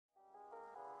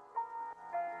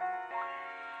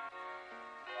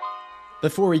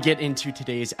Before we get into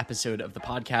today's episode of the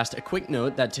podcast, a quick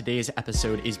note that today's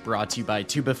episode is brought to you by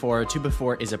 2Before.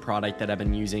 2Before is a product that I've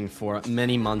been using for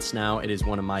many months now. It is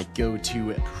one of my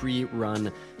go-to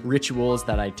pre-run rituals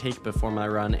that I take before my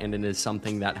run, and it is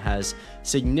something that has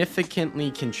significantly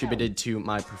contributed to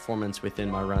my performance within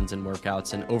my runs and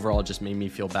workouts, and overall just made me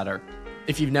feel better.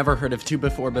 If you've never heard of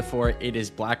 2Before before, it is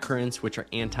blackcurrants, which are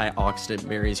antioxidant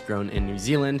berries grown in New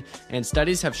Zealand, and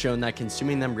studies have shown that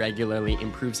consuming them regularly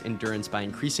improves endurance by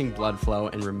increasing blood flow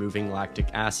and removing lactic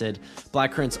acid.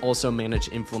 Blackcurrants also manage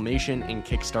inflammation and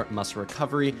kickstart muscle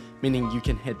recovery, meaning you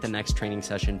can hit the next training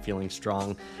session feeling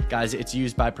strong. Guys, it's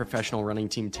used by professional running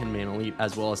team Tin Man Elite,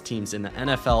 as well as teams in the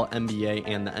NFL, NBA,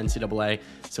 and the NCAA,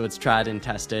 so it's tried and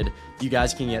tested. You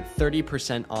guys can get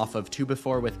 30% off of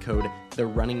 2Before with code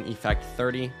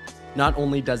TheRunningEffect30. Not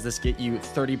only does this get you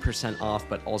 30% off,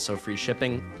 but also free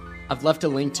shipping. I've left a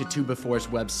link to 2Before's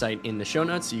website in the show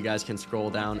notes, so you guys can scroll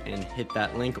down and hit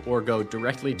that link or go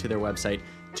directly to their website,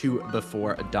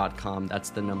 2before.com. That's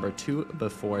the number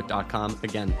 2before.com.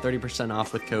 Again, 30%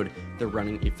 off with code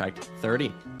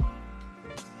TheRunningEffect30.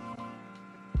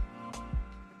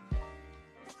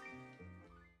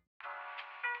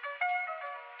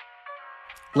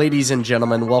 Ladies and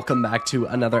gentlemen, welcome back to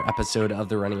another episode of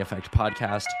the Running Effect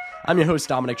podcast. I'm your host,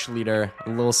 Dominic Schlueter.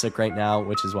 I'm a little sick right now,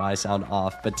 which is why I sound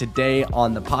off. But today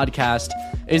on the podcast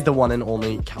is the one and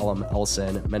only Callum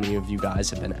Elson. Many of you guys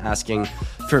have been asking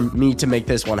for me to make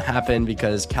this one happen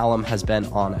because Callum has been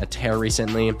on a tear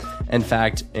recently. In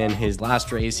fact, in his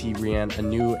last race, he ran a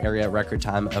new area record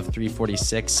time of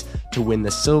 3:46 to win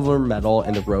the silver medal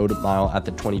in the road mile at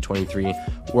the 2023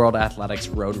 World Athletics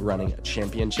Road Running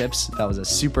Championships. That was a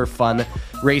super fun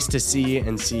race to see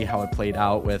and see how it played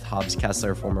out, with Hobbs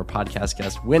Kessler, former podcast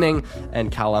guest, winning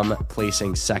and Callum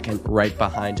placing second right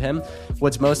behind him.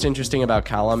 What's most interesting about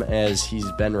Callum is he's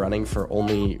been running for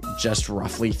only just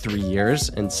roughly 3 years.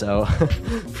 And so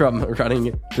from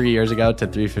running 3 years ago to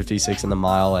 3:56 in the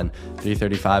mile and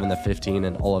 3:35 in the 15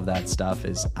 and all of that stuff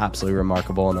is absolutely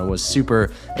remarkable. And it was super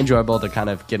enjoyable to kind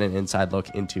of get an inside look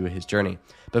into his journey.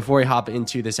 Before we hop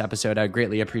into this episode, I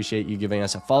greatly appreciate you giving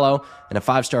us a follow and a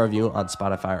 5-star review on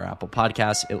Spotify or Apple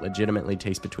Podcasts. It legitimately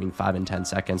takes between 5 and 10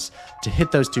 seconds to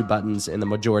hit those two buttons, and the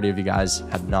majority of you guys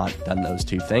have not done those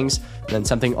two things. And then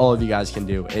something all of you guys can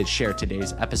do is share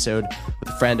today's episode with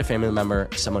a friend, a family member,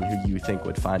 someone who you think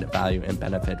would find value and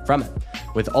benefit from it.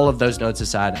 With all of those notes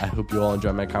aside, I hope you all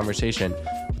enjoy my conversation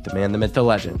with the man, the myth, the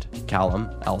legend, Callum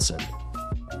Elson.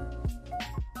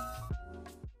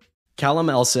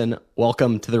 Callum Elson,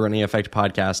 welcome to the Running Effect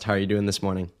podcast. How are you doing this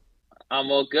morning?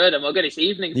 I'm all good. It's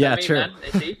evening for me, true. Man.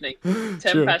 It's evening.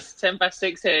 10 past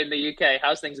 6 here in the UK.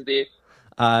 How's things with you?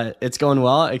 It's going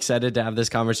well. Excited to have this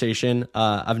conversation.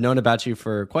 I've known about you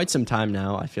for quite some time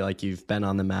now. I feel like you've been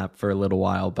on the map for a little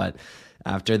while, but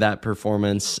after that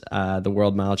performance, the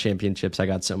World Mile Championships, I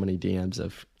got so many DMs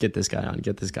of get this guy on.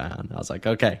 I was like,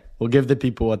 okay, we'll give the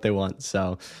people what they want.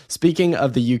 So speaking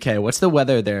of the UK, what's the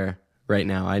weather there right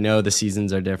now? I know the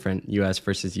seasons are different, US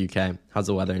versus UK. How's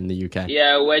the weather in the UK?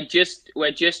 Yeah, we're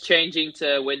just changing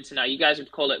to winter now. You guys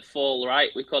would call it fall, right?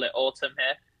 We call it autumn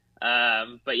here.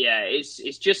 But yeah,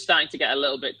 it's just starting to get a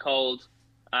little bit cold.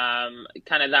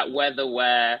 Kind of that weather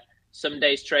where some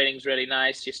days training's really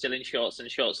nice, you're still in shorts and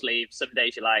short sleeves. Some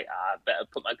days you're like, I better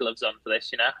put my gloves on for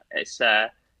this, you know? It's the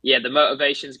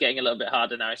motivation's getting a little bit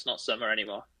harder now. It's not summer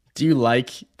anymore. Do you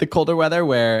like the colder weather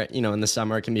where, in the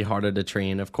summer it can be harder to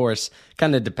train? Of course,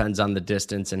 kind of depends on the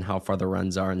distance and how far the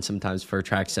runs are. And sometimes for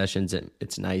track sessions,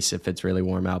 it's nice if it's really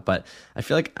warm out. But I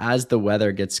feel like as the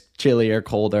weather gets chillier,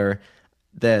 colder,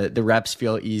 the reps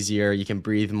feel easier. You can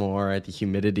breathe more. The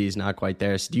humidity is not quite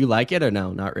there. So do you like it or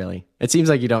no? Not really. It seems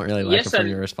like you don't really like it from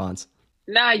your response.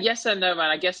 Nah, yes and no, man.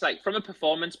 I guess from a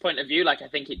performance point of view, I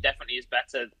think it definitely is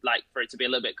better for it to be a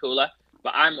little bit cooler.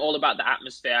 But I'm all about the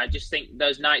atmosphere. I just think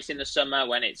those nights in the summer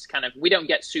when it's we don't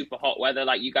get super hot weather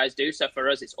like you guys do. So for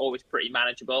us, it's always pretty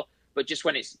manageable. But just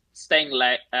when it's staying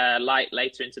light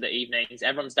later into the evenings,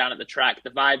 everyone's down at the track. The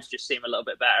vibes just seem a little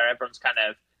bit better. Everyone's kind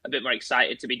of a bit more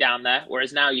excited to be down there.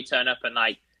 Whereas now you turn up and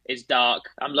it's dark.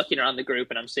 I'm looking around the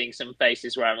group and I'm seeing some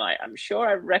faces where I'm like, I'm sure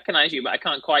I recognize you, but I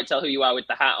can't quite tell who you are with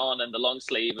the hat on and the long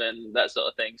sleeve and that sort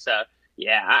of thing. So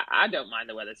yeah, I don't mind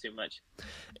the weather too much.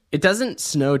 It doesn't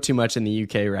snow too much in the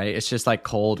UK, right? It's just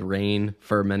cold rain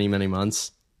for many, many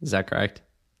months. Is that correct?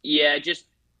 Yeah,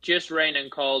 just rain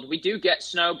and cold. We do get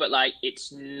snow, but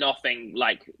it's nothing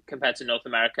compared to North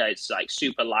America. It's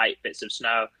super light bits of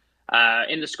snow.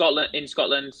 In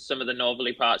Scotland, some of the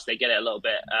northerly parts, they get it a little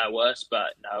bit worse,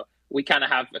 but no, we kind of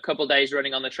have a couple days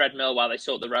running on the treadmill while they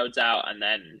sort the roads out, and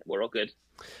then we're all good.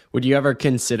 Would you ever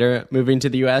consider moving to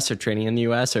the US or training in the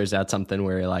US, or is that something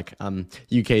where you're like,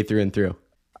 UK through and through?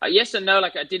 Yes and no.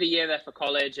 Like, I did a year there for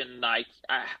college, and like,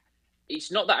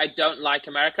 it's not that I don't like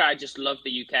America. I just love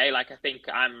the UK. Like, I think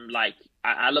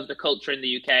I love the culture in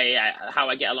the UK. How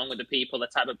I get along with the people, the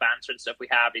type of banter and stuff we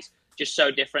have is just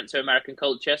so different to American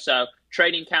culture. So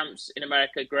training camps in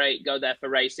America, great. Go there for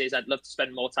races. I'd love to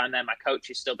spend more time there. My coach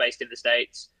is still based in the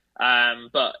States.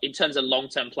 But in terms of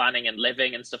long-term planning and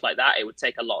living and stuff like that, it would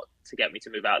take a lot to get me to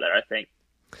move out there, I think.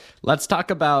 Let's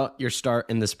talk about your start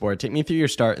in the sport. Take me through your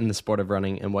start in the sport of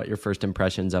running and what your first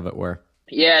impressions of it were.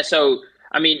 Yeah, so,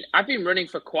 I mean, I've been running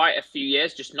for quite a few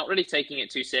years, just not really taking it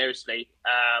too seriously.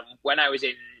 When I was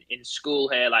in school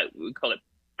here, like we call it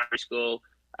primary school,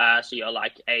 so you're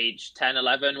like age 10,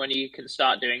 11 when you can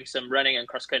start doing some running and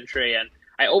cross country. And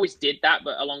I always did that,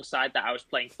 but alongside that, I was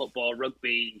playing football,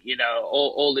 rugby,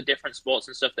 all the different sports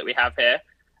and stuff that we have here.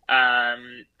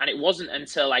 And it wasn't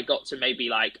until I got to maybe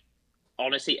like,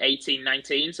 honestly, 18,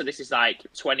 19. So this is like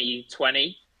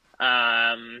 2020,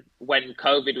 when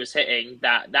COVID was hitting,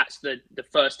 that's the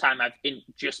first time I've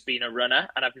just been a runner,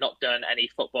 and I've not done any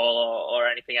football or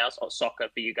anything else, or soccer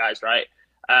for you guys, right?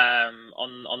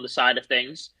 On the side of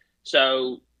things.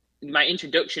 So my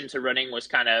introduction to running was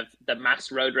kind of the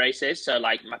mass road races. So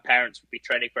like my parents would be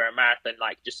training for a marathon,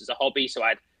 like just as a hobby. So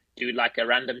I'd do like a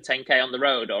random 10K on the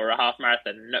road or a half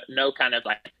marathon, no kind of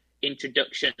like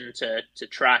introduction to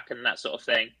track and that sort of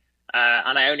thing.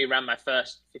 And I only ran my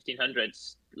first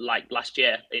 1500s like last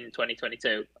year in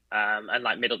 2022, and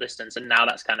like middle distance. And now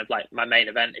that's kind of like my main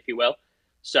event, if you will.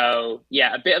 So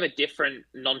yeah, a bit of a different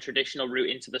non-traditional route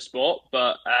into the sport,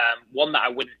 but one that I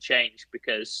wouldn't change,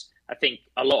 because I think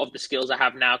a lot of the skills I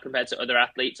have now compared to other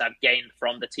athletes I've gained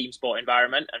from the team sport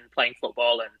environment and playing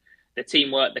football, and the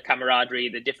teamwork, the camaraderie,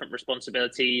 the different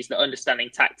responsibilities, the understanding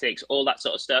tactics, all that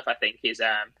sort of stuff, I think is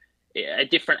a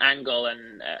different angle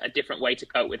and a different way to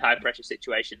cope with high pressure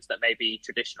situations that maybe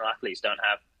traditional athletes don't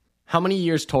have. How many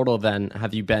years total then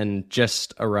have you been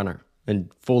just a runner and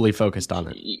fully focused on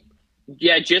it?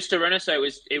 Yeah, just a runner. So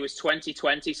it was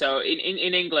 2020. So in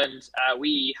England,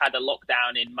 we had a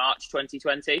lockdown in March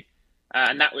 2020,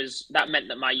 and that meant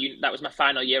that that was my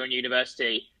final year in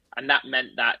university, and that meant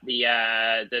that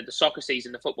the soccer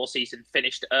season, the football season,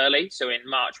 finished early. So in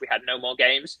March we had no more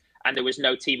games, and there was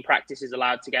no team practices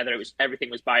allowed together. Everything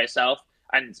was by yourself.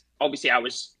 And obviously I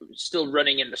was still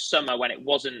running in the summer when it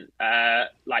wasn't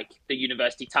like the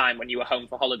university time when you were home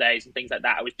for holidays and things like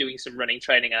that. I was doing some running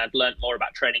training, and I'd learned more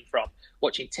about training from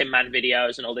watching Tin Man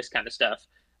videos and all this kind of stuff.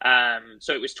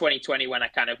 So it was 2020 when I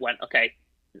kind of went, okay,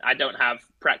 I don't have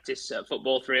practice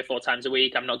football 3 or 4 times a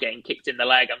week. I'm not getting kicked in the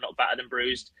leg. I'm not battered and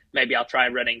bruised. Maybe I'll try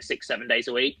running 6-7 days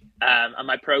a week. And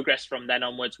my progress from then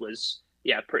onwards was,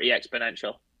 pretty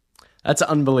exponential. That's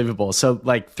unbelievable. So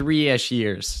like 3-ish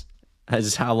years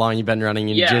is how long you've been running,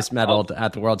 and you just medaled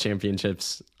at the World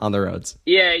Championships on the roads.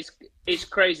 Yeah, it's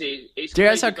crazy. Do you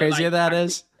realize how crazy that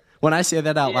is? When I say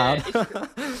that out loud.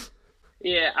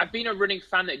 Yeah, I've been a running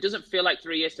fan. It doesn't feel like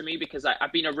 3 years to me, because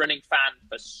I've been a running fan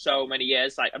for so many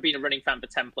years. Like, I've been a running fan for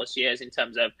 10 plus years in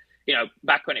terms of,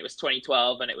 back when it was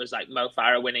 2012 and it was like Mo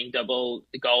Farah winning double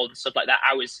gold and stuff like that.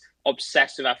 I was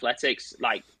obsessed with athletics.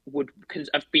 Like,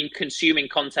 I've been consuming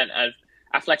content of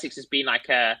athletics has been like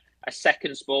a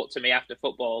second sport to me after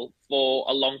football for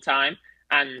a long time.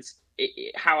 And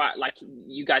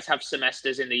you guys have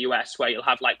semesters in the US where you'll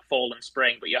have like fall and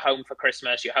spring, but you're home for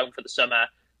Christmas, you're home for the summer.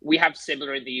 We have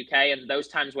similar in the UK, and those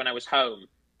times when I was home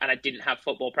and I didn't have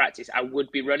football practice, I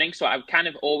would be running. So I've kind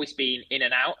of always been in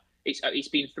and out. It's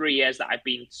been 3 years that I've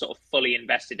been sort of fully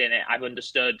invested in it. I've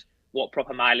understood what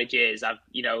proper mileage is. I've,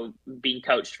 been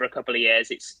coached for a couple of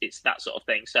years. It's that sort of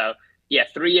thing. So yeah,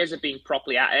 3 years of being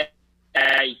properly at it.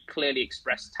 I clearly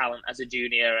expressed talent as a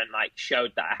junior and like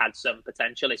showed that I had some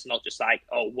potential. It's not just like,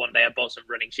 oh, one day I bought some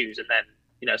running shoes and then,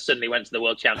 suddenly went to the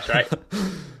world champs, right?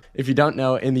 If you don't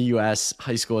know, in the US,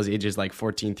 high school is ages like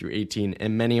 14 through 18,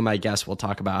 and many of my guests will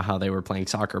talk about how they were playing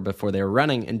soccer before they were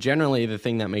running. And generally, the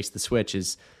thing that makes the switch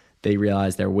is they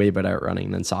realize they're way better at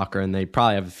running than soccer, and they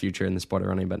probably have a future in the sport of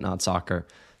running, but not soccer.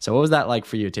 So what was that like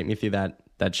for you? Take me through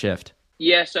that shift.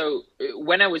 Yeah, so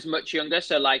when I was much younger,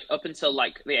 so like up until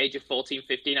like the age of 14,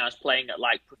 15, I was playing at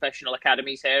like professional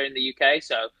academies here in the UK.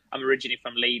 So I'm originally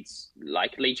from Leeds,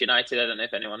 like Leeds United. I don't know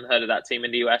if anyone heard of that team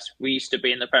in the US. We used to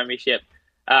be in the Premiership.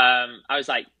 I was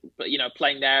like,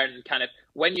 playing there, and kind of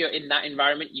when you're in that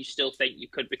environment, you still think you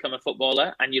could become a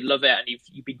footballer and you love it, and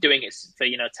you've been doing it for,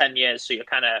 10 years. So you're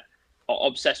kind of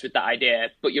obsessed with that idea,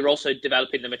 but you're also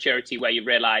developing the maturity where you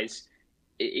realize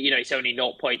it's only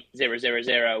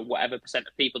 0.000 whatever percent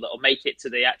of people that will make it to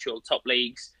the actual top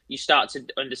leagues. You start to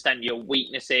understand your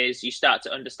weaknesses. You start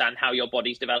to understand how your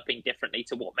body's developing differently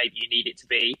to what maybe you need it to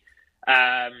be.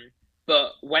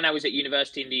 But when I was at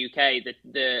university in the UK,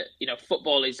 the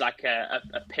football is like a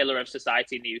pillar of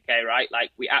society in the UK, right?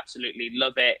 Like, we absolutely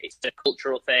love it. It's a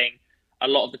cultural thing. A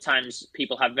lot of the times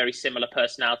people have very similar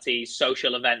personalities,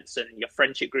 social events, and your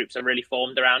friendship groups are really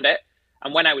formed around it.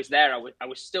 And when I was there, I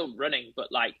was still running,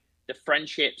 but like the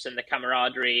friendships and the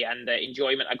camaraderie and the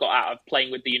enjoyment I got out of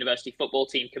playing with the university football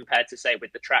team compared to, say,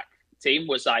 with the track team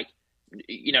was like,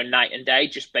 night and day,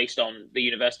 just based on the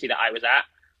university that I was at.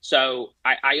 So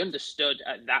I understood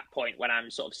at that point, when I'm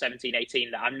sort of 17,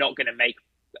 18, that I'm not going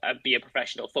to be a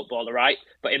professional footballer, right?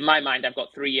 But in my mind, I've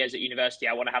got 3 years at university.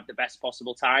 I want to have the best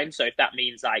possible time. So if that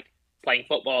means like playing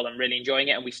football and really enjoying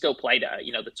it, and we still played at,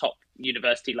 the top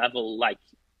university level, like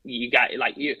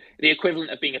the equivalent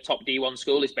of being a top D1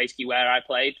 school is basically where I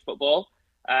played football.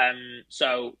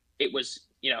 So it was,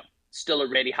 still a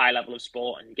really high level of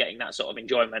sport and getting that sort of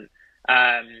enjoyment.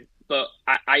 But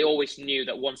I always knew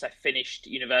that once I finished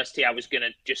university, I was going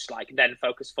to just like then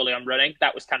focus fully on running.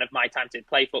 That was kind of my time to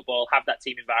play football, have that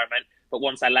team environment. But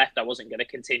once I left, I wasn't going to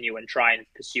continue and try and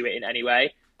pursue it in any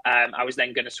way. I was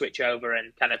then going to switch over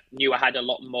and kind of knew I had a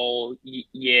lot more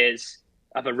years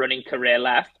of a running career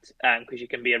left, because you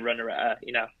can be a runner at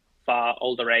a far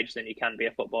older age than you can be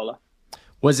a footballer.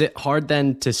 Was it hard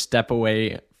then to step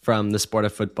away from the sport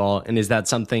of football? And is that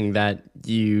something that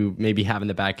you maybe have in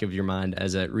the back of your mind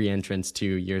as a re-entrance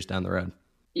 2 years down the road?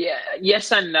 Yeah,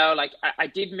 yes and no. Like I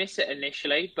did miss it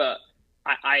initially, but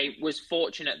I was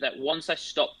fortunate that once I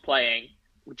stopped playing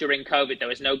during COVID, there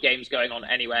was no games going on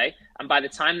anyway. And by the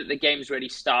time that the games really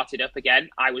started up again,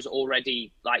 I was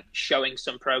already like showing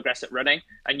some progress at running.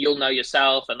 And you'll know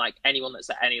yourself, and like anyone that's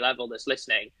at any level that's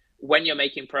listening, when you're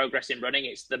making progress in running,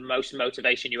 it's the most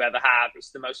motivation you ever have.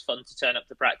 It's the most fun to turn up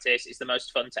to practice. It's the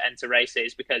most fun to enter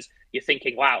races, because you're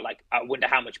thinking, wow, like I wonder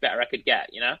how much better I could get,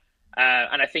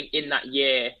 And I think in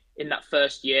that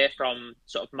first year, from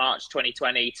sort of March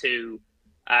 2020 to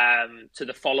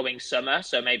the following summer,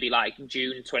 so maybe like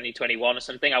June 2021 or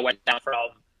something, I went down from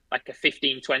like a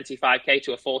 15:25K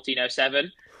to a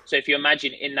 14:07. So if you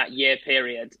imagine in that year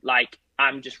period, like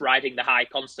I'm just riding the high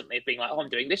constantly of being like, oh, I'm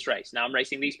doing this race. Now I'm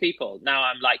racing these people. Now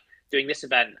I'm like doing this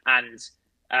event, and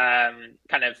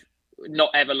kind of not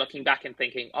ever looking back and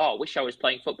thinking, oh, I wish I was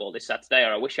playing football this Saturday,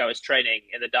 or I wish I was training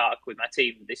in the dark with my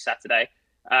team this Saturday.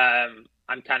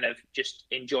 I'm kind of just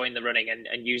enjoying the running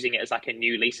and using it as like a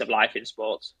new lease of life in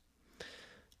sports.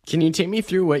 Can you take me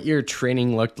through what your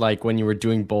training looked like when you were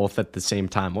doing both at the same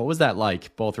time? What was that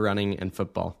like, both running and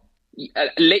football?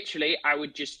 Literally, I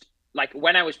would just, like,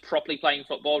 when I was properly playing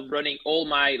football, running, all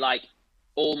my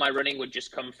running would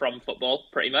just come from football,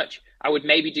 pretty much. I would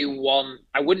maybe do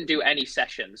I wouldn't do any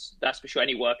sessions, that's for sure,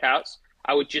 any workouts.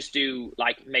 I would just do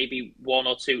like maybe 1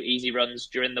 or 2 easy runs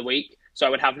during the week. So I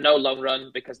would have no long run,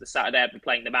 because the Saturday I'd be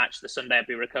playing the match, the Sunday I'd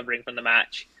be recovering from the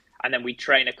match. And then we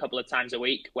train a couple of times a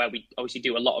week, where we obviously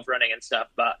do a lot of running and stuff.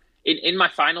 But in my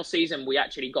final season, we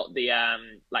actually got the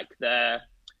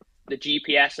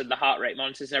GPS and the heart rate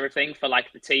monitors and everything for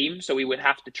like the team. So we would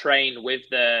have to train with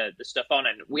the stuff on,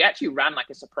 and we actually ran like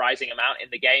a surprising amount in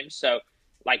the game. So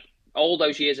like all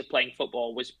those years of playing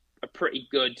football was a pretty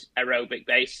good aerobic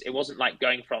base. It wasn't like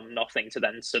going from nothing to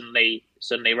then suddenly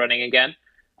running again.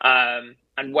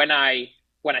 And when I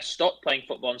stopped playing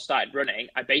football and started running,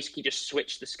 I basically just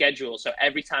switched the schedule. So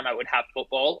every time I would have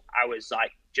football, I was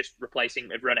like just replacing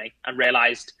with running, and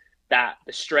realized that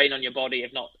the strain on your body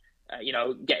of not,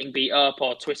 getting beat up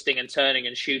or twisting and turning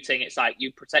and shooting, it's like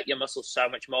you protect your muscles so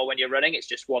much more when you're running. It's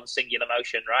just one singular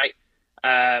motion, right?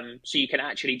 So you can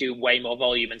actually do way more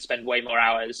volume and spend way more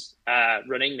hours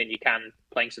running than you can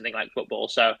playing something like football.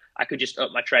 So I could just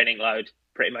up my training load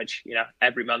pretty much,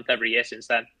 every month, every year since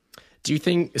then. Do you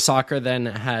think soccer then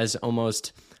has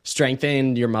almost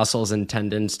strengthened your muscles and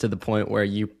tendons to the point where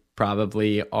you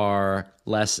probably are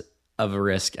less of a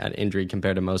risk at injury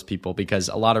compared to most people? Because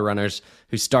a lot of runners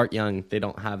who start young, they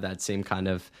don't have that same kind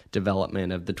of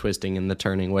development of the twisting and the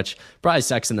turning, which probably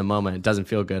sucks in the moment. It doesn't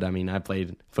feel good. I mean, I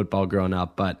played football growing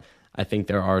up, but I think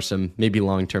there are some maybe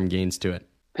long-term gains to it.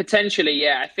 Potentially,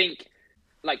 yeah. I think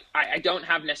like I don't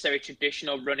have necessarily a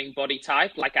traditional running body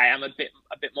type. Like I am a bit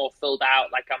more filled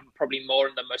out. Like I'm probably more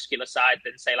on the muscular side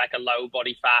than say like a low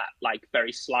body fat, like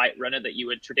very slight runner that you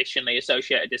would traditionally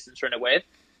associate a distance runner with.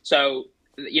 So,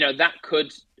 that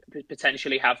could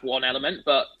potentially have one element.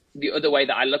 But the other way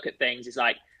that I look at things is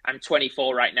like, I'm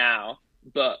 24 right now,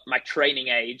 but my training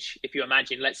age, if you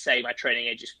imagine, let's say my training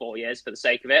age is 4 years for the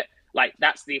sake of it, like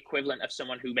that's the equivalent of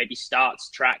someone who maybe starts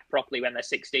track properly when they're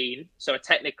 16. So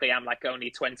technically I'm like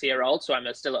only 20-year-old, so I'm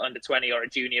still under 20 or a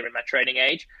junior in my training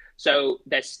age. So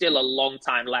there's still a long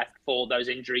time left for those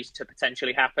injuries to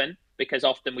potentially happen, because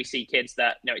often we see kids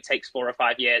that, it takes 4 or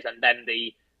 5 years, and then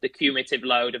the cumulative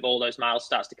load of all those miles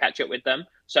starts to catch up with them.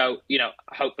 So,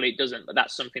 hopefully it doesn't, but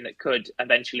that's something that could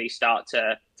eventually start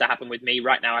to happen with me.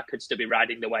 Right now, I could still be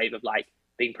riding the wave of like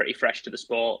being pretty fresh to the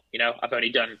sport. I've only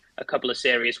done a couple of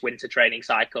serious winter training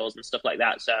cycles and stuff like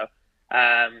that. So,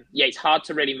 it's hard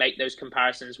to really make those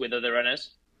comparisons with other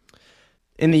runners.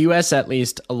 In the U.S., at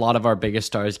least, a lot of our biggest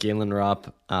stars, Galen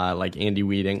Rupp, like Andy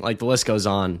Weeding, like the list goes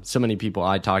on. So many people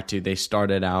I talked to, they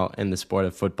started out in the sport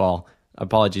of football.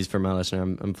 Apologies for my listener.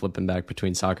 I'm flipping back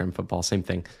between soccer and football. Same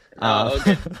thing.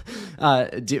 Okay.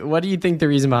 What do you think the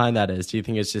reason behind that is? Do you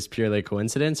think it's just purely a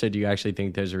coincidence, or do you actually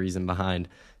think there's a reason behind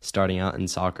starting out in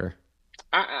soccer?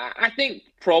 I think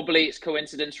probably it's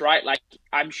coincidence, right? Like,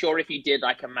 I'm sure if you did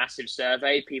like a massive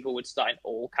survey, people would start in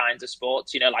all kinds of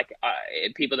sports.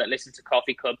 People that listen to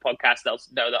Coffee Club podcast, they'll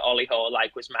know that Ollie Hall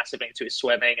was massively into his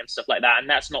swimming and stuff like that. And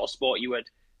that's not a sport you would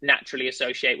naturally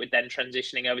associate with then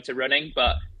transitioning over to running.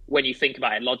 But when you think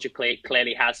about it logically, it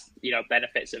clearly has,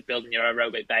 benefits of building your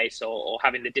aerobic base or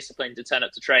having the discipline to turn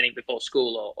up to training before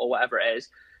school or whatever it is.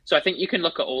 So I think you can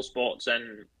look at all sports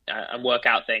and work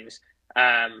out things.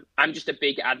 I'm just a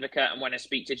big advocate, and when I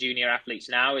speak to junior athletes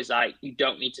now, is like, you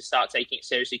don't need to start taking it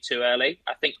seriously too early.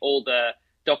 I think all the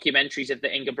documentaries of the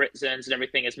Ingebrigtsens and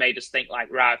everything has made us think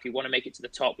like, right, if you want to make it to the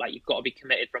top, like you've got to be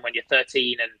committed from when you're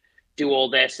 13 and do all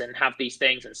this and have these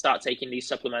things and start taking these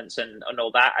supplements and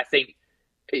all that. I think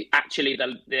actually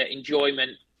the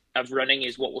enjoyment of running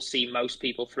is what will see most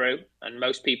people through, and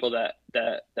most people that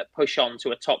push on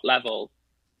to a top level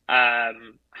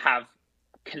have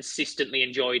consistently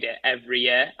enjoyed it every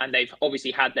year, and they've obviously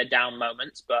had their down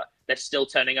moments, but they're still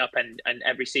turning up and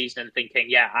every season and thinking,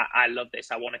 yeah, I love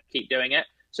this, I want to keep doing it.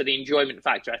 So the enjoyment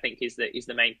factor, I think, is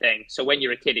the main thing. So when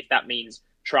you're a kid, if that means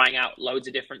trying out loads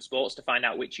of different sports to find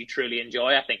out which you truly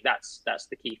enjoy, I think that's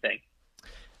the key thing.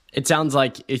 It sounds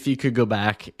like if you could go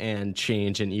back and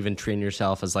change and even train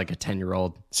yourself as like a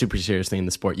 10-year-old super seriously in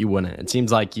the sport, you wouldn't. It seems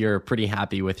like you're pretty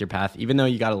happy with your path. Even though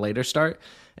you got a later start,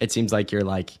 it seems like you're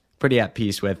like pretty at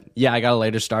peace with, yeah, I got a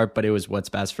later start, but it was what's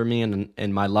best for me.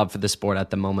 And my love for the sport at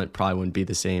the moment probably wouldn't be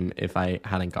the same if I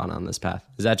hadn't gone on this path.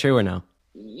 Is that true or no?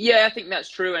 Yeah, I think that's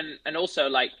true. And also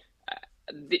like,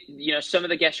 some of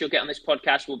the guests you'll get on this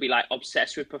podcast will be like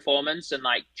obsessed with performance and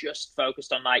like just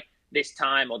focused on like this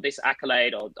time or this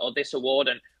accolade or this award.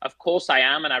 And of course I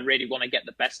am, and I really want to get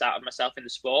the best out of myself in the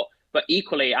sport. But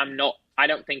equally, I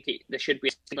don't think there should be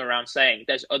a stigma around saying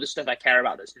there's other stuff I care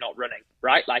about that's not running,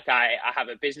 right? Like I have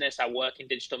a business, I work in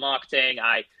digital marketing,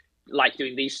 I like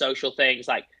doing these social things.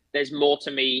 Like there's more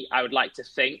to me, I would like to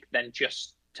think, than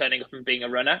just turning up and being a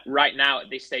runner. Right now, at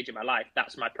this stage of my life,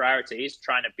 that's my priority, is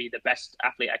trying to be the best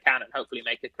athlete I can and hopefully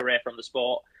make a career from the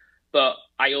sport. But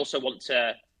I also want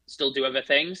to still do other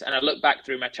things. And I look back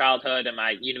through my childhood and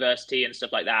my university and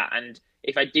stuff like that. And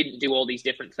if I didn't do all these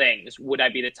different things, would I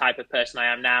be the type of person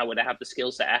I am now? Would I have the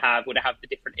skill set I have? Would I have the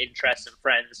different interests and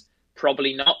friends?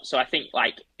 Probably not. So I think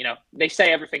they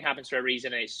say everything happens for a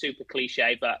reason, and it's super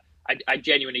cliche, but I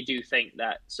genuinely do think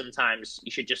that sometimes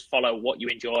you should just follow what you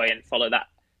enjoy and follow that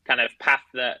kind of path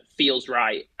that feels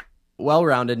right.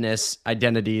 Well-roundedness,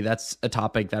 identity, that's a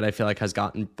topic that I feel like has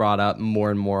gotten brought up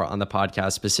more and more on the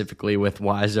podcast, specifically with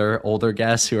wiser, older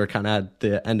guests who are kind of at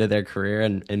the end of their career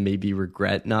and maybe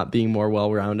regret not being more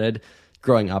well-rounded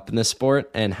growing up in the sport,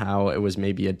 and how it was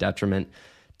maybe a detriment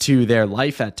to their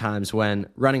life at times when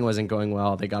running wasn't going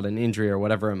well, they got an injury or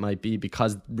whatever it might be.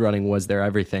 Because running was their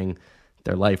everything,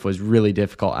 their life was really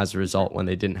difficult as a result when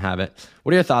they didn't have it.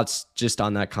 What are your thoughts just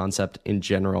on that concept in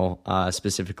general,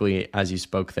 specifically as you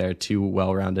spoke there to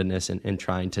well-roundedness and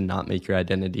trying to not make your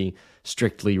identity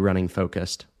strictly running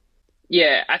focused?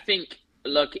 Yeah, I think,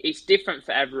 look, it's different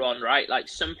for everyone, right? Like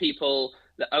some people,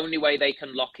 the only way they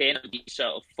can lock in and be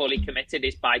sort of fully committed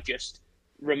is by just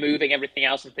removing everything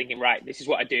else and thinking, right, this is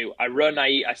what I do. I run, I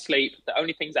eat, I sleep. The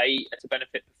only things I eat are to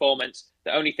benefit performance.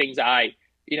 The only things I,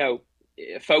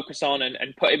 focus on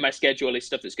and put in my schedule is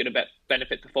stuff that's going to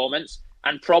benefit performance.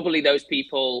 And probably those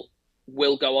people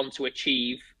will go on to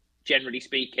achieve, generally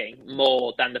speaking,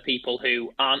 more than the people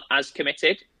who aren't as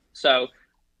committed. So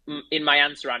in my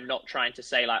answer, I'm not trying to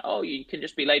say like, oh, you can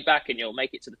just be laid back and you'll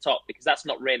make it to the top, because that's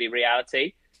not really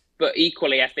reality. But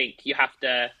equally, I think you have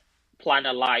to plan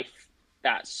a life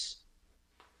that's,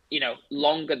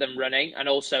 longer than running, and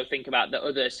also think about the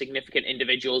other significant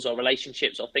individuals or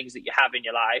relationships or things that you have in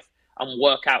your life and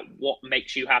work out what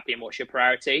makes you happy and what's your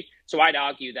priority. So I'd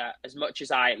argue that as much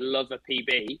as I love a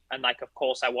PB, and like, of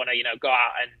course I want to, go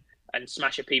out and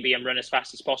smash a PB and run as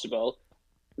fast as possible,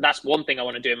 that's one thing I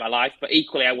want to do in my life. But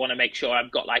equally, I want to make sure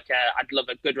I've got I'd love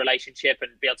a good relationship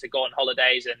and be able to go on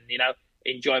holidays and,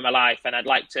 enjoy my life. And I'd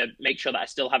like to make sure that I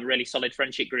still have a really solid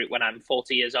friendship group when I'm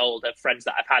 40 years old of friends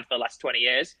that I've had for the last 20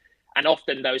 years. And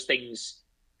often those things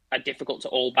are difficult to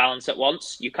all balance at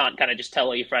once. You can't kind of just tell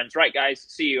all your friends, right, guys,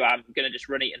 see you. I'm going to just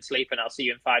run, eat and sleep, and I'll see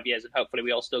you in 5 years. And hopefully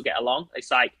we all still get along. It's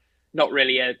like not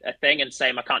really a thing. And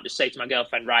same, I can't just say to my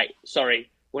girlfriend, right, sorry,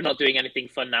 we're not doing anything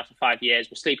fun now for 5 years.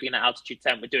 We're sleeping in an altitude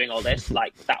tent. We're doing all this.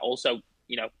 Like that also,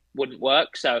 wouldn't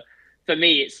work. So for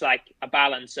me, it's like a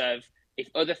balance of if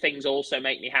other things also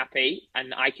make me happy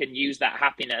and I can use that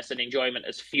happiness and enjoyment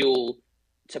as fuel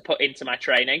to put into my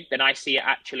training, then I see it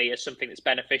actually as something that's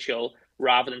beneficial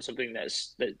rather than something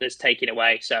that's taken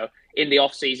away. So in the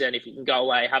off season, if you can go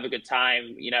away, have a good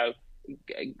time,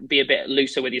 be a bit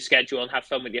looser with your schedule and have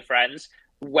fun with your friends.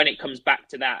 When it comes back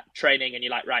to that training and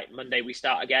you're like, right, Monday we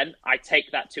start again, I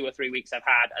take that 2 or 3 weeks I've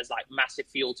had as like massive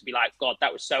fuel to be like, God,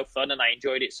 that was so fun and I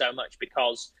enjoyed it so much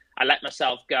because I let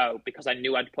myself go because I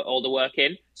knew I'd put all the work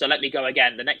in. So let me go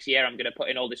again. The next year I'm going to put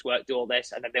in all this work, do all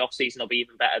this, and then the off season will be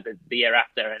even better the year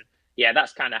after. And yeah,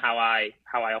 that's kind of how I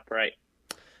operate.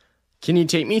 Can you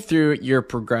take me through your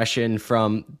progression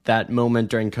from that moment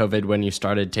during COVID when you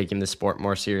started taking the sport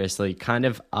more seriously, kind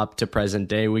of up to present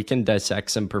day? We can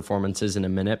dissect some performances in a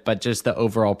minute, but just the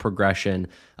overall progression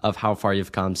of how far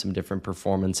you've come, some different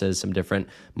performances, some different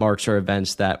marks or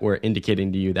events that were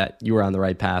indicating to you that you were on the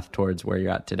right path towards where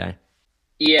you're at today.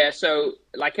 Yeah, so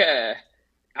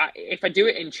if I do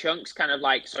it in chunks, kind of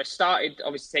like, so I started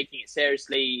obviously taking it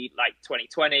seriously like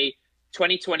 2020.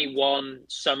 2021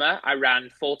 summer, I ran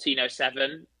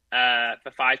 14:07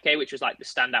 for 5K, which was like the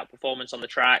standout performance on the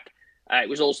track. It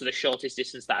was also the shortest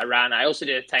distance that I ran. I also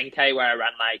did a 10K where I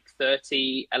ran like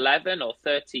 30:11 or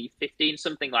 30:15,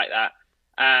 something like that.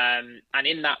 And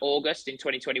in that August in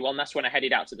 2021, that's when I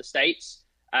headed out to the States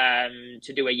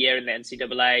to do a year in the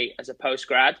NCAA as a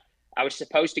post-grad. I was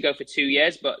supposed to go for 2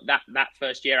 years, but that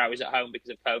first year I was at home because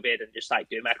of COVID and just like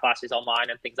doing my classes online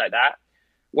and things like that.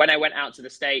 When I went out to the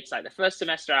States, like the first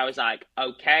semester, I was like,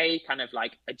 okay, kind of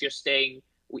like adjusting.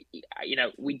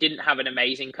 We didn't have an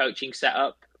amazing coaching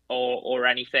setup or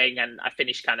anything. And I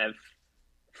finished kind of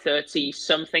 30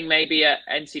 something maybe at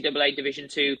NCAA Division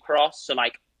II cross. So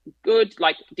like good,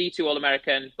 like D2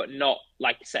 All-American, but not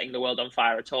like setting the world on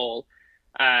fire at all.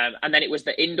 And then it was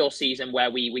the indoor season where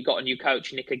we got a new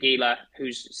coach, Nick Aguila,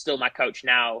 who's still my coach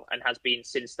now and has been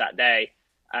since that day.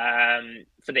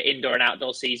 For the indoor and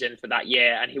outdoor season for that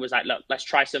year. And he was like, look, let's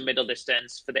try some middle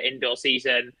distance for the indoor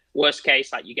season. Worst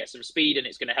case, like you get some speed and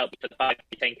it's going to help you for the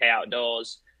 5K, 10K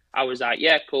outdoors. I was like,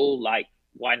 yeah, cool. Like,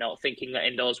 why not? Thinking that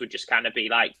indoors would just kind of be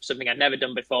like something I'd never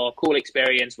done before. Cool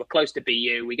experience. We're close to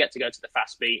BU. We get to go to the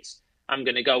fast beats. I'm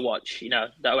going to go watch, the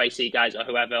OAC guys or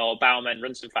whoever, or Bauman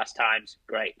run some fast times.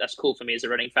 Great. That's cool for me as a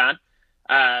running fan.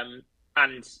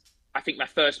 And I think my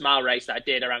first mile race that I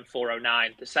did around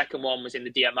 4:09. The second one was in the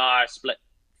DMR, split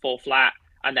 4 flat.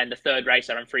 And then the third race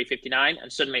I ran 3:59. And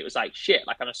suddenly it was like, shit,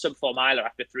 like I'm a sub 4 miler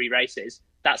after 3 races.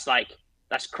 That's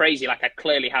crazy. Like I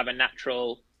clearly have a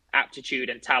natural aptitude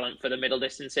and talent for the middle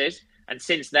distances. And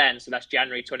since then, so that's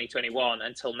January 2021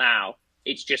 until now,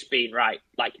 it's just been right.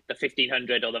 Like the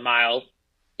 1500 or the mile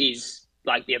is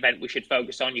like the event we should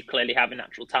focus on. You clearly have a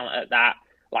natural talent at that.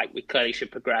 Like we clearly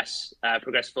should progress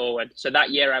forward. So that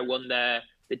year I won the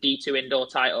D2 indoor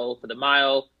title for the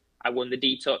mile. I won the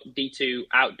D2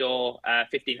 outdoor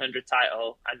 1500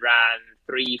 title and ran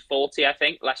 3:40, I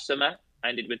think, last summer. I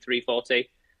ended with 3:40.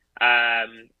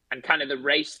 And kind of the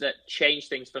race that changed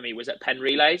things for me was at Penn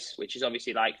Relays, which is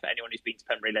obviously like for anyone who's been to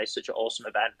Penn Relays, such an awesome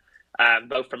event.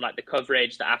 Both from like the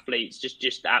coverage, the athletes,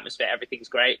 just the atmosphere, everything's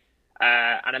great.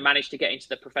 And I managed to get into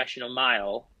the professional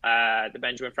mile, the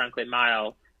Benjamin Franklin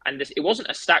mile. And it wasn't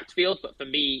a stacked field, but for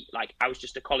me, like I was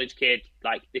just a college kid.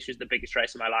 Like this was the biggest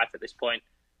race of my life at this point.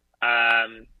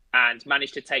 And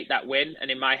managed to take that win.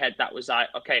 And in my head, that was like,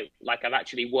 okay, like I've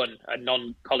actually won a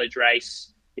non-college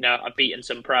race. I've beaten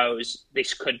some pros.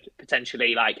 This could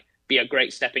potentially like be a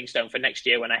great stepping stone for next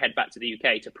year when I head back to the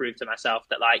UK to prove to myself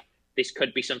that like this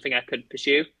could be something I could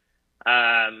pursue.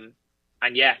 And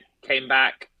yeah, came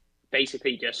back,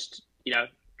 basically just,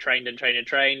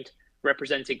 trained,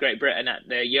 represented Great Britain at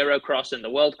the Eurocross and the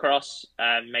World Cross,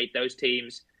 made those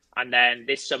teams. And then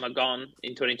this summer gone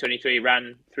in 2023,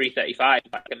 ran 3:35,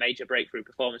 like a major breakthrough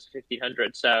performance for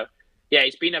 1500. So yeah,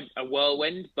 it's been a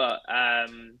whirlwind, but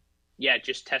yeah,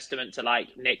 just testament to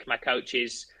like Nick, my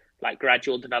coach's like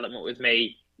gradual development with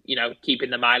me, keeping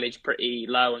the mileage pretty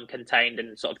low and contained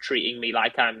and sort of treating me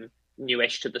like I'm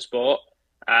newish to the sport,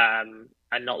 and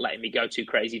not letting me go too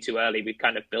crazy too early. We've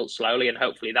kind of built slowly, and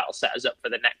hopefully that'll set us up for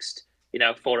the next,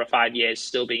 4 or 5 years,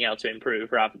 still being able to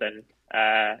improve rather than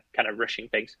kind of rushing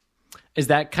things. Is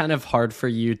that kind of hard for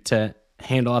you to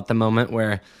handle at the moment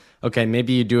where, okay,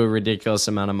 maybe you do a ridiculous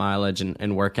amount of mileage and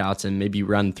workouts and maybe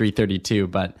run 332,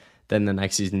 but then the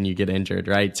next season you get injured,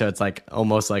 right? So it's like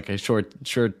almost like a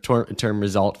short-term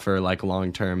result for like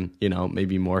long-term,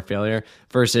 maybe more failure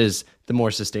versus the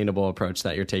more sustainable approach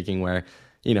that you're taking where,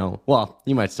 well,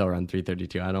 you might still run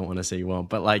 332. I don't want to say you won't,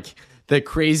 but like the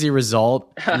crazy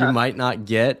result you might not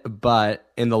get, but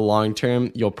in the long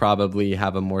term, you'll probably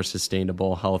have a more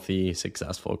sustainable, healthy,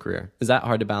 successful career. Is that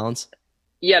hard to balance?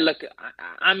 Yeah, look,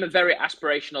 I'm a very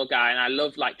aspirational guy, and I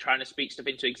love like trying to speak stuff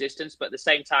into existence. But at the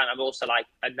same time, I'm also like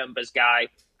a numbers guy,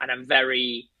 and I'm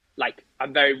very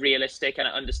realistic, and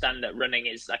I understand that running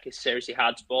is like a seriously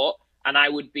hard sport. And I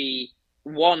would be,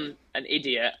 one, an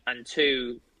idiot, and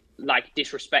two, like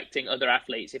disrespecting other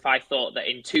athletes if I thought that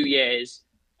in 2 years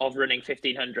of running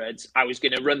 1500s, I was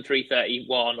going to run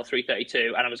 331 or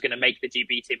 332, and I was going to make the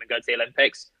GB team and go to the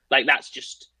Olympics. Like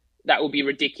that would be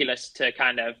ridiculous to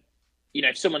kind of.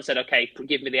 If someone said, okay,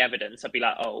 give me the evidence, I'd be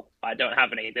like, oh, I don't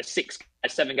have any. There's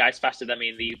 7 guys faster than me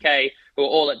in the UK who are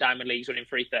all at Diamond Leagues running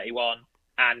 331,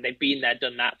 and they've been there,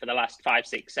 done that for the last 5,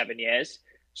 6, 7 years.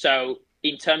 So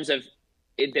in terms of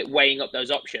weighing up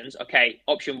those options, okay,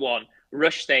 option 1,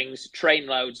 rush things, train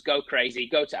loads, go crazy,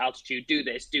 go to altitude, do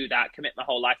this, do that, commit my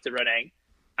whole life to running,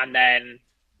 and then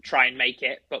try and make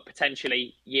it, but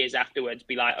potentially years afterwards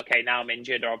be like, okay, now I'm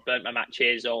injured or I've burnt my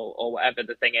matches or whatever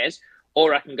the thing is.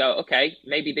 Or I can go, okay,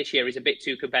 maybe this year is a bit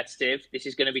too competitive. This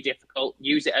is going to be difficult.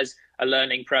 Use it as a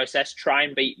learning process. Try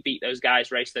and beat those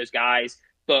guys, race those guys.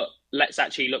 But let's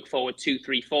actually look forward 2,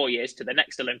 3, 4 years to the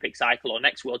next Olympic cycle or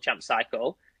next World Champ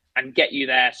cycle and get you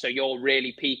there so you're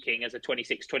really peaking as a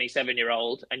 26,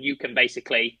 27-year-old. And you can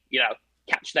basically,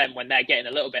 catch them when they're getting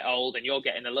a little bit old and you're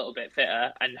getting a little bit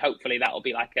fitter. And hopefully that'll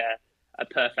be like a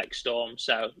perfect storm.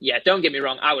 So yeah, don't get me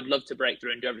wrong, I would love to break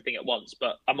through and do everything at once,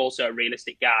 but I'm also a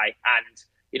realistic guy,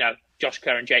 and Josh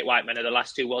Kerr and Jake Whiteman are the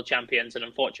last 2 world champions, and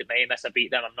unfortunately unless I beat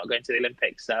them, I'm not going to the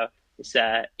Olympics. So it's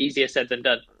easier said than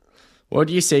done. What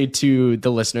do you say to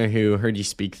the listener who heard you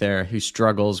speak there, who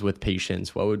struggles with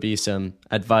patience? What would be some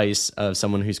advice of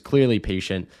someone who's clearly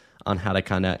patient on how to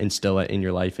kind of instill it in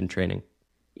your life and training?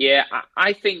 Yeah,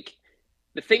 I think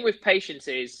the thing with patience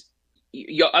is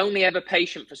you're only ever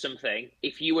patient for something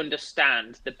if you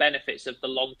understand the benefits of the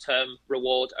long-term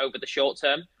reward over the short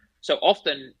term. So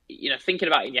often, thinking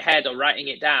about it in your head or writing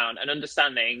it down and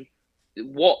understanding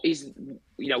what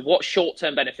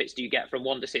short-term benefits do you get from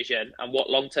one decision and what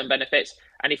long-term benefits.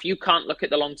 And if you can't look at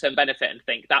the long-term benefit and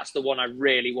think that's the one I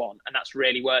really want and that's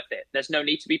really worth it, there's no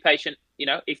need to be patient.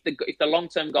 If the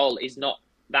long-term goal is not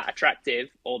that attractive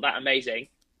or that amazing,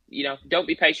 don't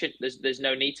be patient. There's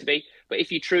no need to be. But if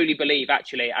you truly believe,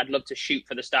 actually, I'd love to shoot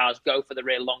for the stars, go for the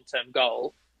real long-term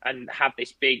goal and have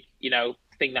this big,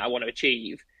 thing that I want to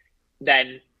achieve,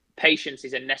 then patience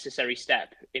is a necessary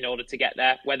step in order to get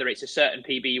there. Whether it's a certain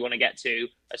PB you want to get to,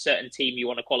 a certain team you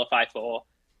want to qualify for,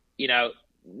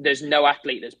 there's no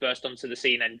athlete that's burst onto the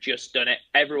scene and just done it.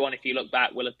 Everyone, if you look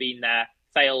back, will have been there,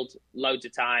 failed loads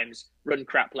of times, run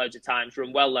crap loads of times,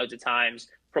 run well loads of times,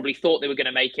 probably thought they were going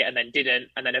to make it and then didn't,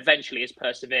 and then eventually has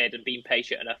persevered and been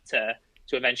patient enough to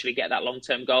eventually get that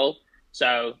long-term goal.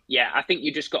 So yeah, I think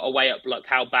you just got to weigh up, look,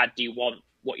 how bad do you want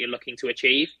what you're looking to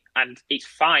achieve? And it's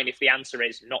fine if the answer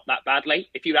is not that badly.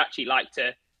 If you actually like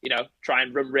to, try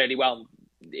and run really well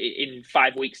in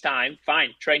 5 weeks' time, fine,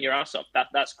 train your ass off.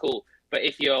 That's cool. But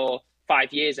if you're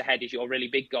 5 years ahead is your really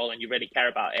big goal and you really care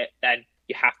about it, then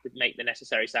you have to make the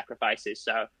necessary sacrifices.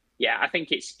 So yeah, I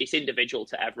think it's individual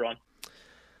to everyone.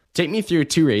 Take me through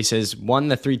 2 races. One,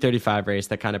 the 335 race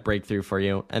that kind of breakthrough for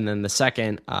you. And then the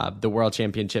second, the World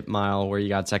Championship mile where you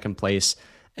got second place.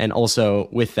 And also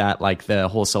with that, like the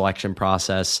whole selection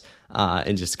process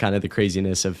and just kind of the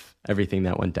craziness of everything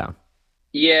that went down.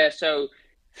 Yeah, so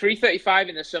 335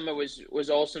 in the summer was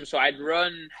awesome. So I'd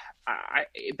run, I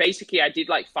did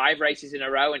like 5 races in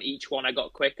a row and each one I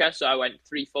got quicker. So I went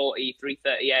 340,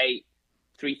 338,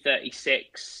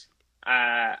 336.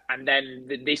 And then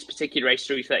this particular race,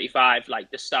 335,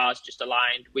 like the stars just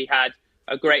aligned. We had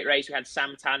a great race. We had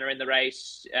Sam Tanner in the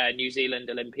race, New Zealand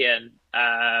Olympian.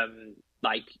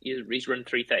 He's run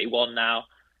 331 now,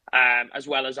 as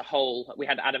well as we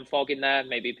had Adam Fogg in there.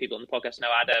 Maybe people on the podcast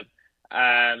know Adam.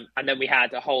 And then we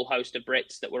had a whole host of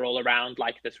Brits that were all around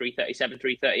like the 337,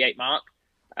 338 mark.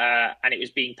 And it was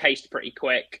being paced pretty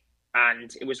quick.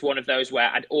 And it was one of those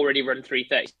where I'd already run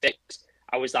 336.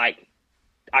 I was like,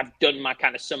 I've done my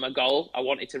kind of summer goal. I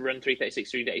wanted to run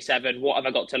 3:36, 3:37. What have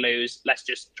I got to lose? Let's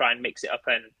just try and mix it up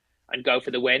and go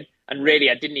for the win. And really,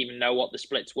 I didn't even know what the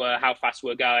splits were, how fast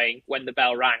we're going. When the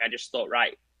bell rang, I just thought,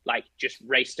 right, like just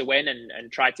race to win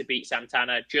and tried to beat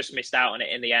Santana. Just missed out on it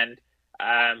in the end,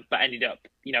 but ended up,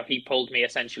 he pulled me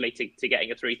essentially to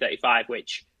getting a 3:35,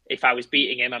 which if I was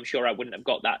beating him, I'm sure I wouldn't have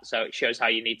got that. So it shows how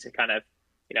you need to kind of,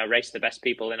 race the best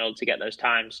people in order to get those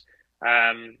times.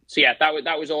 So yeah,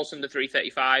 that was awesome. The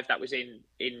 3:35 that was in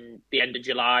the end of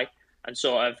July and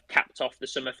sort of capped off the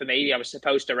summer for me. I was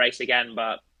supposed to race again,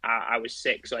 but I was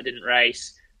sick, so I didn't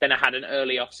race. Then I had an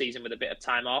early off season with a bit of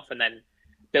time off, and then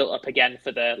built up again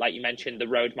for like you mentioned, the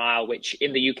road mile, which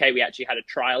in the UK we actually had a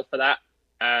trial for that,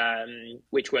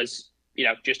 which was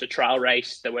just a trial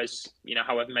race. There was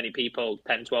however many people,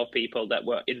 10, 12 people that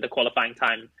were in the qualifying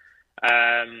time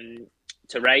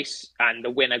to race, and the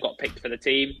winner got picked for the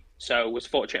team. So was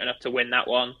fortunate enough to win that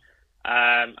one,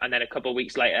 and then a couple of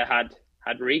weeks later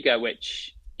had Riga,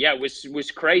 which was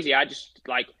crazy.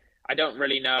 I don't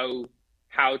really know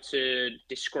how to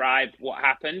describe what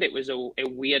happened. It was a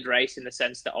weird race in the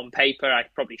sense that on paper I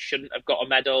probably shouldn't have got a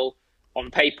medal. On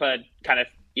paper, kind of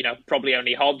probably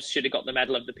only Hobbs should have got the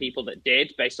medal of the people that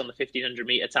did, based on the 1500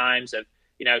 meter times of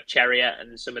Chariot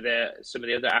and some of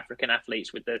the other African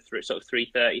athletes with the sort of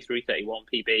 3:30, 3:31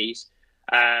 PBs.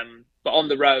 But on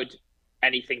the road,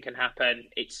 anything can happen.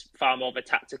 It's far more of a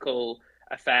tactical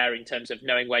affair in terms of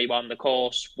knowing where you are on the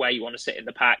course, where you want to sit in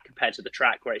the pack, compared to the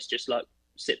track where it's just like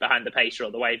sit behind the pacer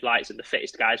or the wave lights and the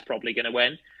fittest guy's probably going to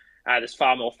win. There's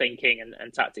far more thinking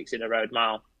and tactics in a road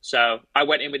mile. So I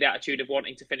went in with the attitude of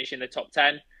wanting to finish in the top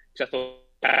 10 because I thought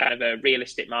kind of a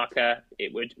realistic marker.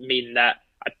 It would mean that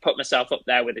I'd put myself up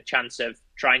there with a chance of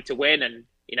trying to win. And,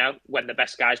 when the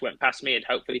best guys went past me, I'd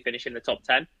hopefully finish in the top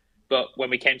 10. But when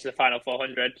we came to the final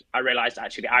 400, I realised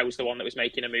actually I was the one that was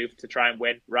making a move to try and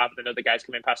win rather than other guys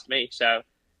coming past me. So,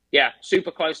 yeah,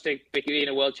 super close to being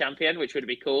a world champion, which would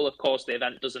be cool. Of course, the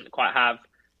event doesn't quite have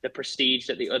the prestige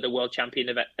that the other world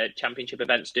championship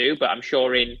events do, but I'm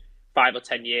sure in 5 or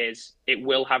 10 years, it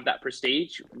will have that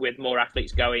prestige with more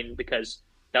athletes going, because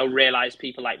they'll realise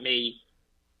people like me,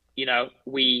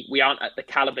 we aren't at the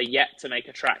caliber yet to make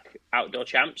a track outdoor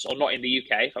champs, or not in the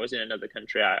UK. If I was in another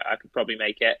country, I could probably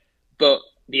make it. But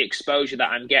the exposure that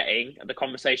I'm getting, the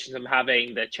conversations I'm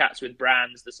having, the chats with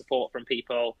brands, the support from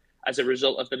people as a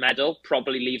result of the medal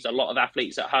probably leaves a lot of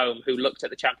athletes at home who looked at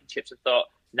the championships and thought,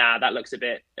 nah, that looks a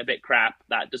bit crap.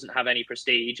 That doesn't have any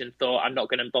prestige, and thought, I'm not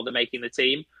going to bother making the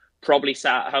team. Probably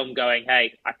sat at home going,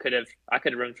 hey, I could have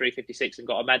run 3:56 and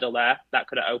got a medal there. That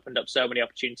could have opened up so many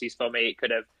opportunities for me. It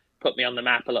could have put me on the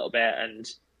map a little bit, and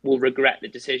will regret the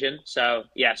decision. So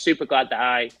yeah, super glad that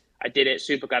I did it.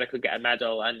 Super glad I could get a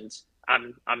medal, and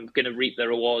I'm going to reap the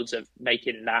rewards of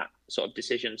making that sort of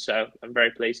decision. So I'm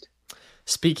very pleased.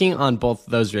 Speaking on both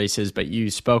those races, but you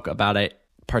spoke about it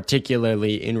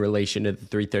particularly in relation to the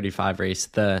 3:35 race,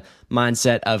 the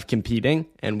mindset of competing,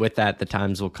 and with that, the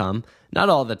times will come. Not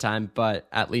all the time, but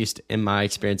at least in my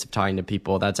experience of talking to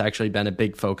people, that's actually been a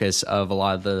big focus of a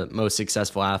lot of the most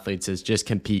successful athletes, is just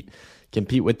compete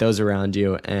with those around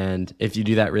you. And if you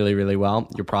do that really, really well,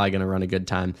 you're probably going to run a good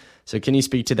time. So can you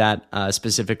speak to that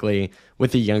specifically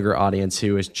with the younger audience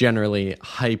who is generally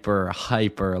hyper,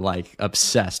 like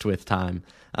obsessed with time,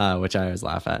 which I always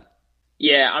laugh at?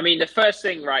 Yeah, I mean, the first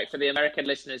thing, right, for the American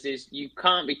listeners is you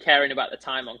can't be caring about the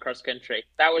time on cross country.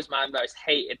 That was my most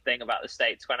hated thing about the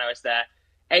States when I was there.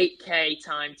 8K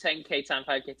time, 10K time,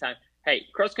 5K time. Hey,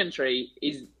 cross country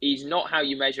is not how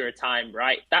you measure a time,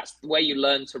 right? That's the way you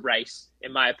learn to race,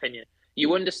 in my opinion.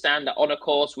 You understand that on a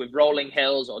course with rolling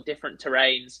hills or different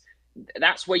terrains,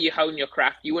 that's where you hone your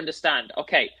craft. You understand,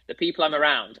 okay, the people I'm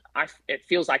around, it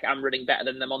feels like I'm running better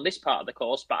than them on this part of the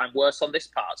course, but I'm worse on this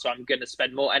part. So I'm going to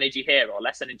spend more energy here or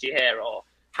less energy here, or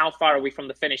how far are we from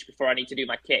the finish before I need to do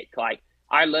my kick? Like,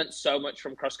 I learned so much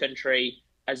from cross country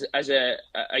as a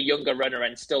younger runner,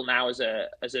 and still now as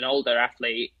an older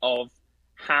athlete, of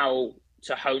how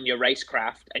to hone your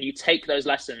racecraft. And you take those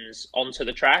lessons onto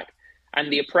the track. And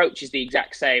the approach is the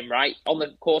exact same, right? On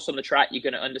the course, on the track, you're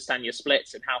going to understand your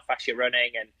splits and how fast you're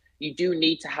running. And you do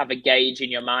need to have a gauge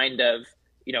in your mind of,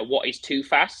 what is too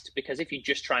fast. Because if you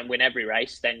just try and win every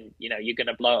race, then, you're going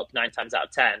to blow up 9 times out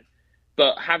of 10.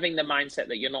 But having the mindset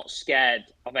that you're not scared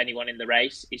of anyone in the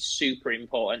race is super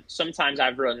important. Sometimes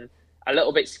I've run a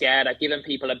little bit scared. I've given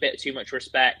people a bit too much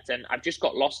respect, and I've just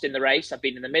got lost in the race. I've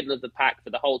been in the middle of the pack for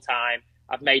the whole time.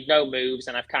 I've made no moves,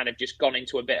 and I've kind of just gone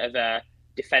into a bit of a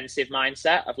defensive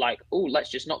mindset of like, oh, let's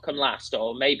just not come last,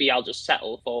 or maybe I'll just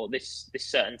settle for this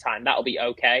certain time. That'll be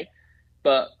okay.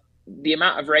 But the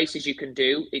amount of races you can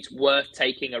do, it's worth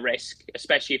taking a risk,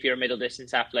 especially if you're a middle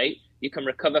distance athlete. You can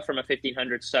recover from a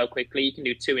 1500 so quickly. You can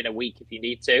do 2 in a week if you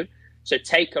need to. So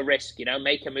take a risk,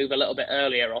 make a move a little bit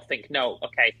earlier, or think, no,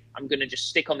 okay, I'm going to just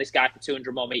stick on this guy for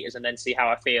 200 more meters and then see how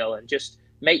I feel, and just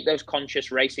make those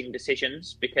conscious racing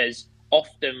decisions, because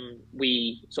often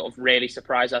we sort of really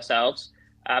surprise ourselves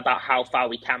about how far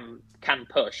we can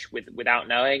push without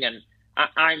knowing. And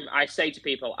I say to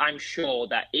people, I'm sure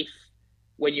that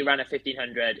when you ran a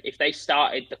 1500, if they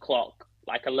started the clock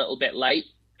like a little bit late,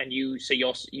 and you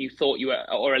thought you were,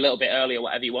 or a little bit earlier,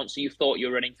 whatever you want, so you thought you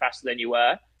were running faster than you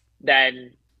were,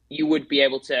 then you would be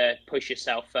able to push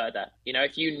yourself further.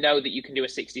 If you know that you can do a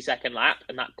 60-second lap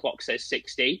and that clock says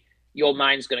 60, your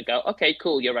mind's going to go, okay,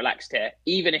 cool, you're relaxed here.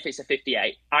 Even if it's a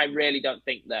 58, I really don't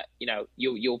think that,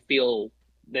 you'll feel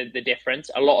the difference.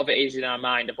 A lot of it is in our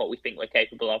mind of what we think we're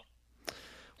capable of.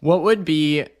 What would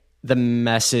be the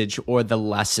message or the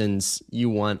lessons you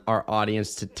want our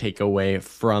audience to take away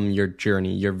from your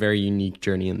journey, your very unique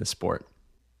journey in the sport?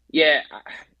 Yeah,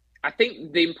 I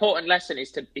think the important lesson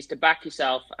is to back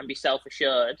yourself and be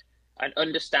self-assured and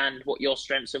understand what your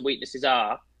strengths and weaknesses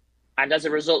are. And as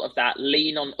a result of that,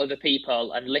 lean on other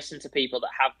people and listen to people that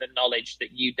have the knowledge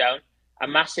that you don't. A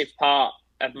massive part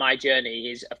of my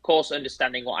journey is, of course,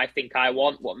 understanding what I think I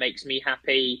want, what makes me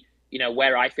happy,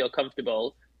 where I feel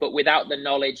comfortable. But without the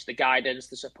knowledge, the guidance,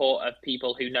 the support of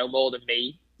people who know more than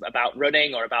me about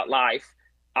running or about life,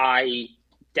 I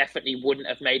definitely wouldn't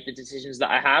have made the decisions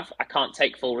that I have. I can't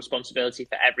take full responsibility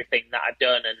for everything that I've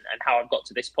done and how I've got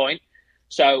to this point.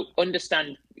 So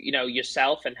understand,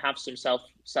 yourself and have some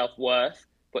self-worth.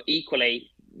 But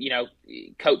equally,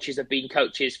 coaches have been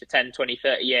coaches for 10, 20,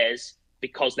 30 years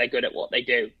because they're good at what they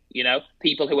do.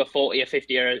 People who are 40 or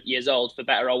 50 years old, for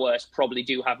better or worse, probably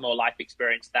do have more life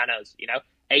experience than us.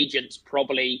 Agents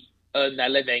probably earn their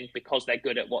living because they're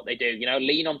good at what they do.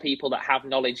 Lean on people that have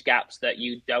knowledge gaps that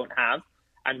you don't have,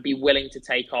 and be willing to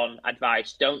take on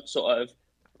advice. Don't sort of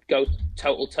go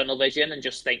total tunnel vision and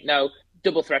just think, no,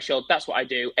 double threshold, that's what I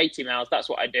do. 80 miles, that's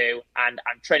what I do. And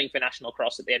I'm training for national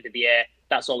cross at the end of the year.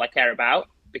 That's all I care about,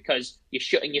 because you're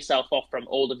shutting yourself off from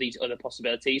all of these other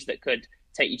possibilities that could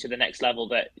take you to the next level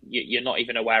that you're not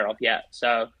even aware of yet.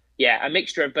 So yeah, a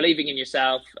mixture of believing in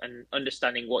yourself and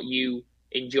understanding what you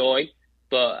enjoy,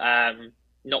 but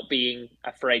not being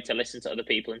afraid to listen to other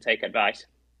people and take advice.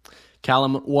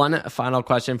 Callum, one final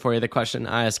question for you. The question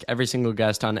I ask every single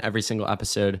guest on every single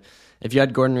episode. If you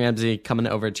had Gordon Ramsay coming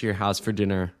over to your house for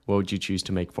dinner, what would you choose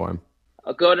to make for him?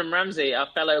 Gordon Ramsay, our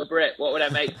fellow Brit, what would I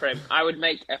make for him? I'd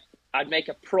make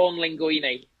a prawn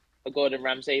linguine for Gordon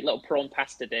Ramsay, a little prawn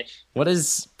pasta dish. What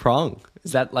is prawn?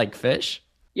 Is that like fish?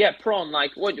 Yeah, prawn,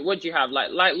 like, what do you have? Like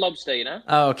lobster,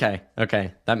 Oh, okay.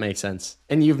 That makes sense.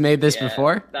 And you've made this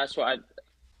before? That's what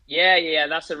Yeah,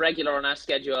 that's a regular on our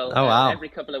schedule. Oh, wow. Every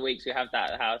couple of weeks we have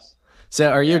that at the house. So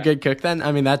are you a good cook then?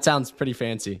 I mean, that sounds pretty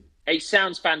fancy. It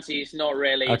sounds fancy. It's not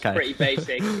really. Okay. It's pretty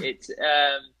basic.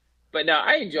 But no,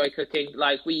 I enjoy cooking.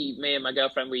 Like me and my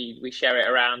girlfriend, we share it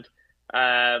around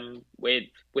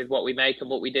with what we make and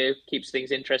what we do. Keeps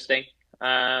things interesting.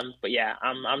 But yeah,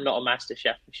 I'm not a master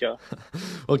chef for sure.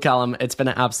 Well, Callum, it's been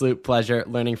an absolute pleasure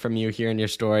learning from you, hearing your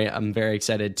story. I'm very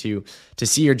excited to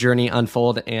see your journey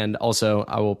unfold. And also,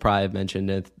 I will probably have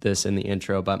mentioned this in the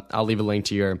intro, but I'll leave a link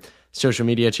to your social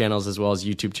media channels as well as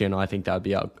YouTube channel. I think that would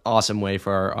be an awesome way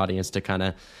for our audience to kind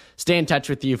of stay in touch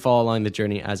with you, follow along the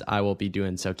journey as I will be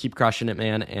doing. So keep crushing it,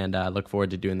 man. And look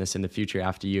forward to doing this in the future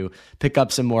after you pick up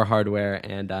some more hardware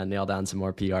and nail down some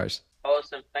more PRs.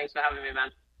 Awesome. Thanks for having me,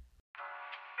 man.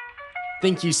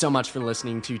 Thank you so much for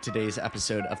listening to today's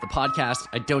episode of the podcast.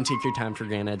 I don't take your time for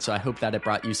granted, so I hope that it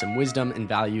brought you some wisdom and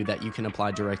value that you can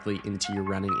apply directly into your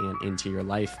running and into your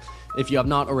life. If you have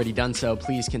not already done so,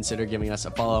 please consider giving us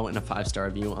a follow and a 5-star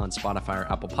review on Spotify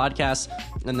or Apple Podcasts.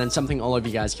 And then something all of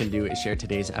you guys can do is share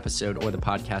today's episode or the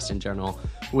podcast in general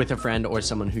with a friend or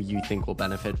someone who you think will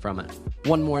benefit from it.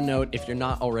 One more note, if you're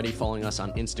not already following us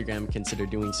on Instagram, consider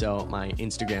doing so. My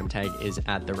Instagram tag is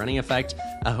 @TheRunningEffect.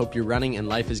 I hope your running and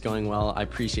life is going well. I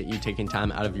appreciate you taking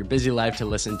time out of your busy life to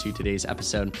listen to today's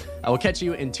episode. I will catch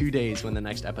you in 2 days when the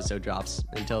next episode drops.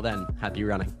 Until then, happy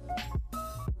running.